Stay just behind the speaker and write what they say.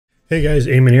Hey guys,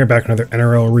 Eamonn here, back with another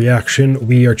NRL reaction.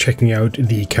 We are checking out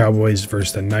the Cowboys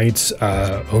versus the Knights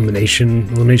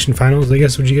elimination finals, I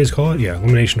guess what you guys call it? Yeah,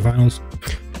 elimination finals.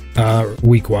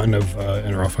 Week 1 of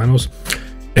NRL finals.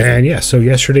 And yeah, so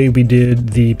yesterday we did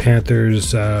the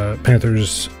Panthers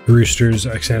Roosters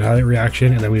extended highlight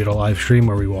reaction, and then we did a live stream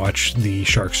where we watched the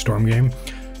Sharks Storm game.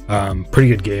 Pretty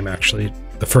good game actually.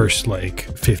 The first like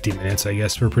 50 minutes I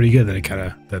guess were pretty good,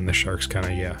 then the Sharks kind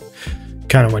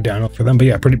of went downhill for them, but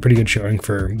yeah, pretty good showing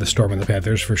for the Storm and the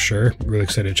Panthers for sure. Really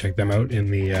excited to check them out in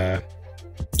the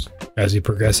as we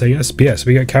progress, I guess. But yeah, so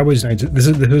we got Cowboys Knights.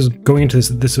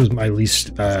 This was my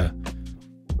least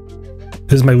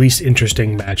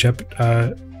interesting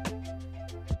matchup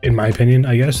in my opinion.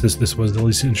 I guess this was the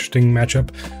least interesting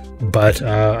matchup, but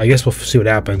I guess we'll see what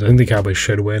happens. I think the Cowboys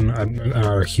should win. I'm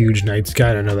not a huge Knights guy,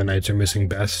 and I know the Knights are missing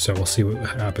Best, so we'll see what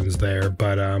happens there.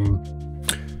 But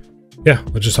yeah,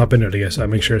 let's just hop into it, I guess.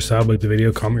 Make sure to sub, like the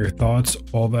video, comment your thoughts,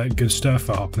 all that good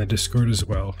stuff. I'll hop in the Discord as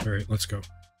well. All right, let's go.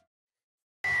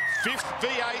 5th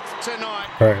v8 tonight.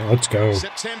 All right, let's go.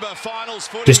 September finals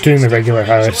Just doing the regular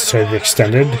highlights instead of the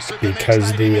extended,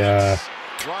 because the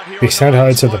extended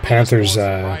highlights of the Panthers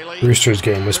Roosters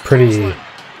game was pretty.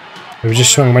 It was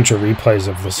just showing a bunch of replays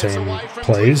of the same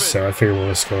plays, so I figured we'll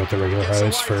just go with the regular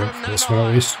highlights for this one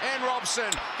at least.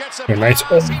 The Knights,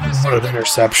 what an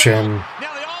interception.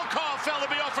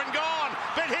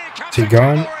 Is he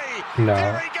gone?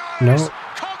 No. No.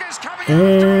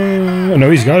 No,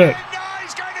 he's got it.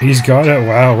 He's got it.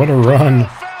 Wow, what a run.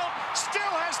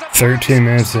 13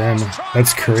 minutes in.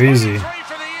 That's crazy.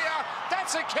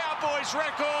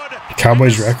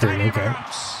 Cowboys record, okay.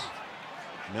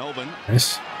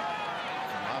 Nice.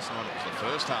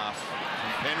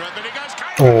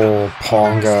 Oh,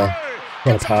 Ponga.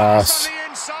 What a pass.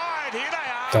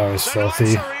 That was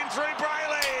filthy.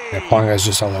 Yeah, Ponga's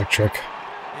just electric.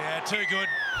 Too good.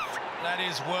 That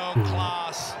is world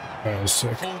class. That was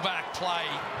sick. Fullback play.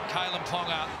 Ponga.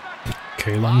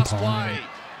 Ponga.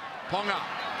 Ponga.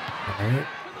 Alright.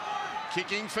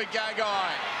 Kicking for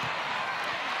Gagai.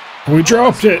 We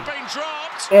dropped it.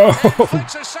 Oh.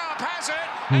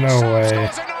 No way.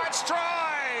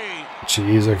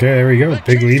 Jeez, okay, there we go.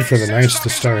 Big lead for the Knights to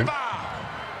start.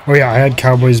 Oh yeah, I had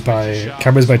Cowboys by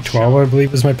 12, I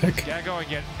believe was my pick. I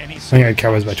think I had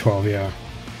Cowboys by 12, yeah.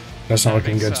 That's not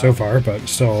looking good so far, but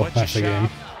still half the game.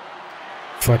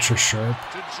 Fletcher sharp.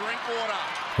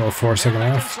 Go for second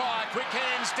half.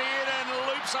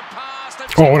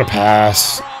 Oh, what a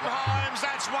pass.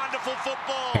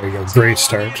 There we go. Great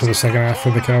start to the second half for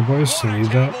the Cowboys. So need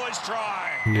that.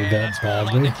 Need that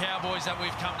badly.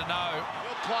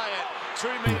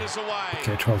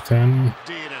 Okay, 12-10.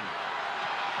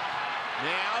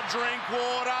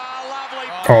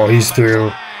 Oh, he's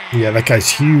through. Yeah, that guy's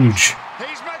huge.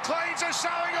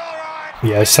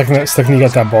 Yeah, the second he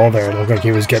got that ball there, it looked like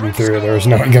he was getting through. There was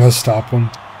no one going to stop him.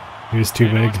 He was too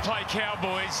big. Look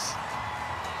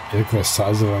at the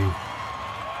size of him.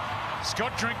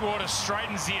 Scott Drinkwater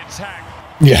straightens the attack.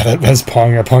 Yeah, that's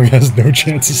Ponga. Ponga has no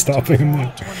chance of stopping him. All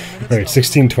right,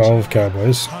 16-12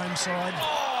 Cowboys.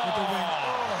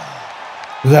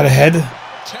 Is that a head?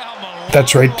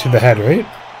 That's right to the head, right?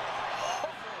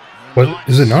 What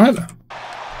is it not?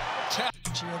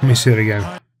 Let me see it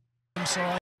again.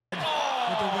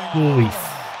 Holy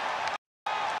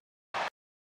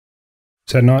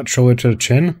is that not shoulder to the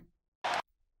chin?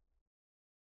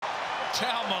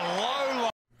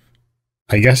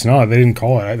 I guess not. They didn't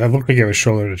call it. That looked like it was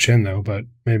shoulder to chin though, but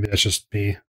maybe that's just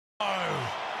me.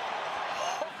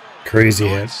 Crazy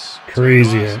hit.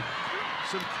 Crazy hit.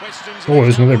 Oh,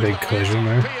 there's another big collision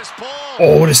there.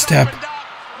 Oh, what a step.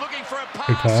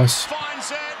 Good pass.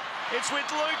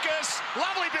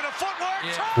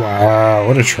 Wow,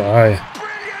 what a try.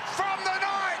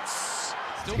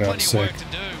 That's sick.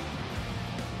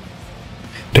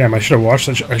 Damn, I should have watched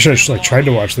that. I should have like tried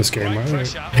to watch this game.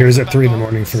 It was at 3 in the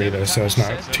morning for me though, so it's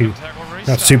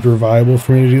not super viable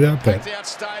for me to do that, but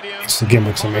the game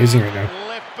looks amazing right now.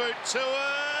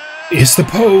 It's the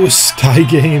post tie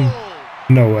game.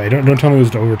 No way. Don't tell me it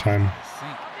was to overtime.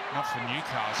 Not for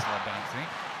Newcastle, I don't think.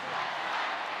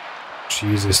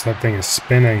 Jesus, that thing is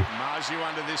spinning.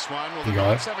 You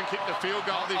got it.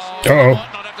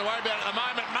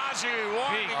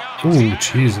 Ooh,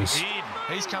 Jesus.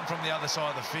 He's come from the other side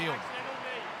of the field.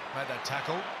 Made that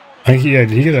tackle. I think did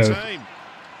he get a... I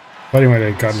thought he might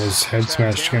have gotten his head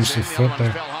smashed against his foot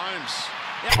there.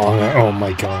 Oh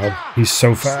my god. He's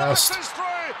so fast.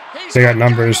 They got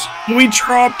numbers. We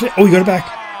dropped it. Oh, we got it back.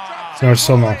 No, it's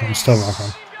still knock on. Still knock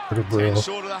on. What a bro.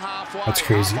 That's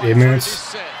crazy. 8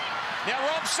 minutes.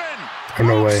 Oh,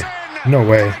 no way. No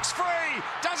way.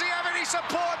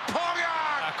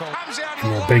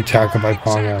 tackle. And a big tackle by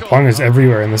Ponga. Ponga's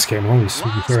everywhere in this game. Holy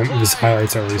sweet. His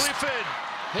highlights at least.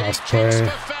 Last play.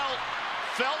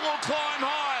 Felt will climb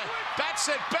high. Bats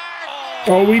it back.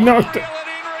 Oh, we knocked it.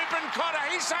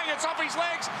 He's saying it's off his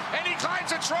legs, and he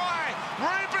claims a try.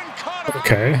 Ruben Cotter.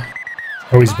 Okay.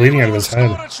 Oh, he's bleeding out of his head.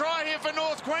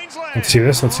 Let's see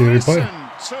this. Let's see the replay.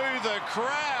 To the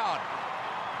crowd.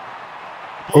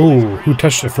 Oh, who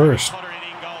touched it first?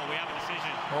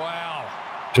 Wow.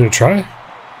 Did it try?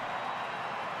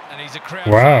 And he's a crowd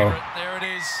Wow. favorite. There it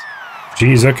is.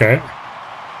 Jeez, okay.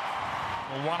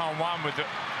 Well, one-on-one with the...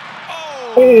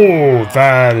 Oh,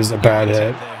 that is a bad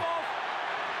hit.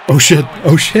 Oh shit,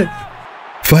 oh shit.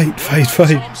 Fight, fight,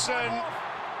 fight. Thompson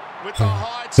with the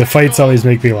high The fights tackle. always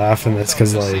make me laugh in this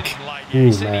because, like,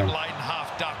 ooh, man.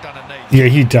 Yeah,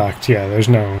 he ducked. Yeah, there's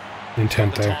no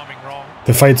intent there.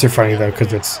 The fights are funny, though,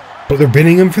 because it's... Oh, they're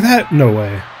binning him for that? No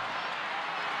way.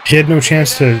 He had no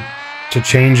chance to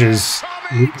change his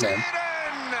movement.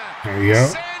 There you go.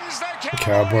 The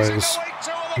Cowboys.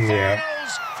 Yeah.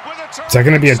 Is that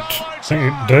going to be a...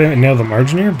 Did I nail the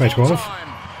margin here by 12?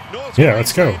 Yeah,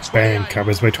 let's go. Bang,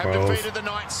 Cowboys by 12.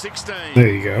 There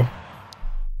you go.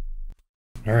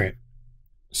 Alright.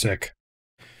 Sick.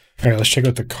 Alright, let's check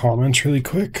out the comments really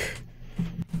quick.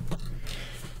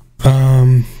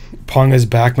 Ponga's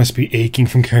back must be aching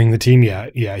from carrying the team.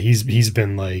 Yeah, he's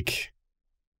been like,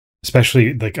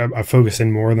 especially like I'm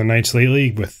focusing more on the Knights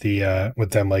lately with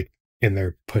them like in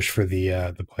their push for the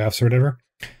playoffs or whatever.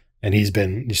 And he's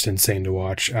been just insane to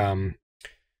watch.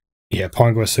 Yeah,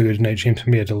 Ponga was so good tonight. James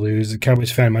Ponga had to lose. The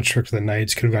Cowboys fan much for the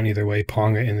Knights. Could have gone either way.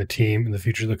 Ponga in the team, and the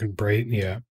future's looking bright.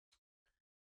 Yeah.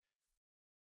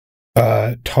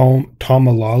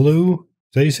 Tomalalu, is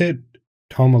that how you say it?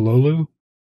 Tomalolu?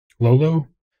 Lolo?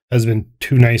 Has been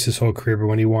too nice his whole career, but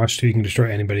when he wants to, he can destroy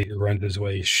anybody who runs his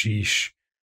way. Sheesh.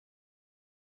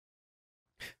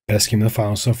 Best game of the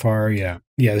finals so far. Yeah.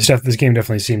 Yeah, this game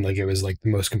definitely seemed like it was like the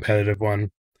most competitive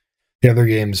one. The other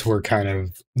games were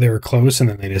they were close, and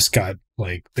then they just got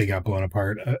blown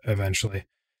apart eventually.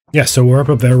 Yeah, so we're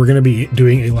up there. We're going to be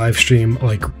doing a live stream,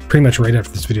 like pretty much right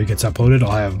after this video gets uploaded.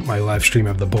 I'll have my live stream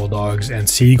of the Bulldogs and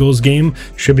Sea Eagles game.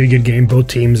 Should be a good game. Both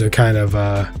teams are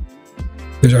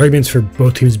there's arguments for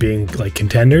both teams being like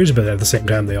contenders, but at the same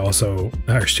time, they also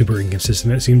are super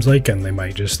inconsistent, it seems like, and they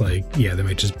might just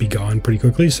be gone pretty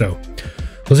quickly. So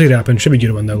we'll see what happens. Should be a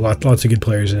good one though. Lots of good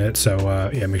players in it.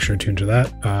 So yeah, make sure to tune to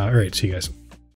that. All right, see you guys.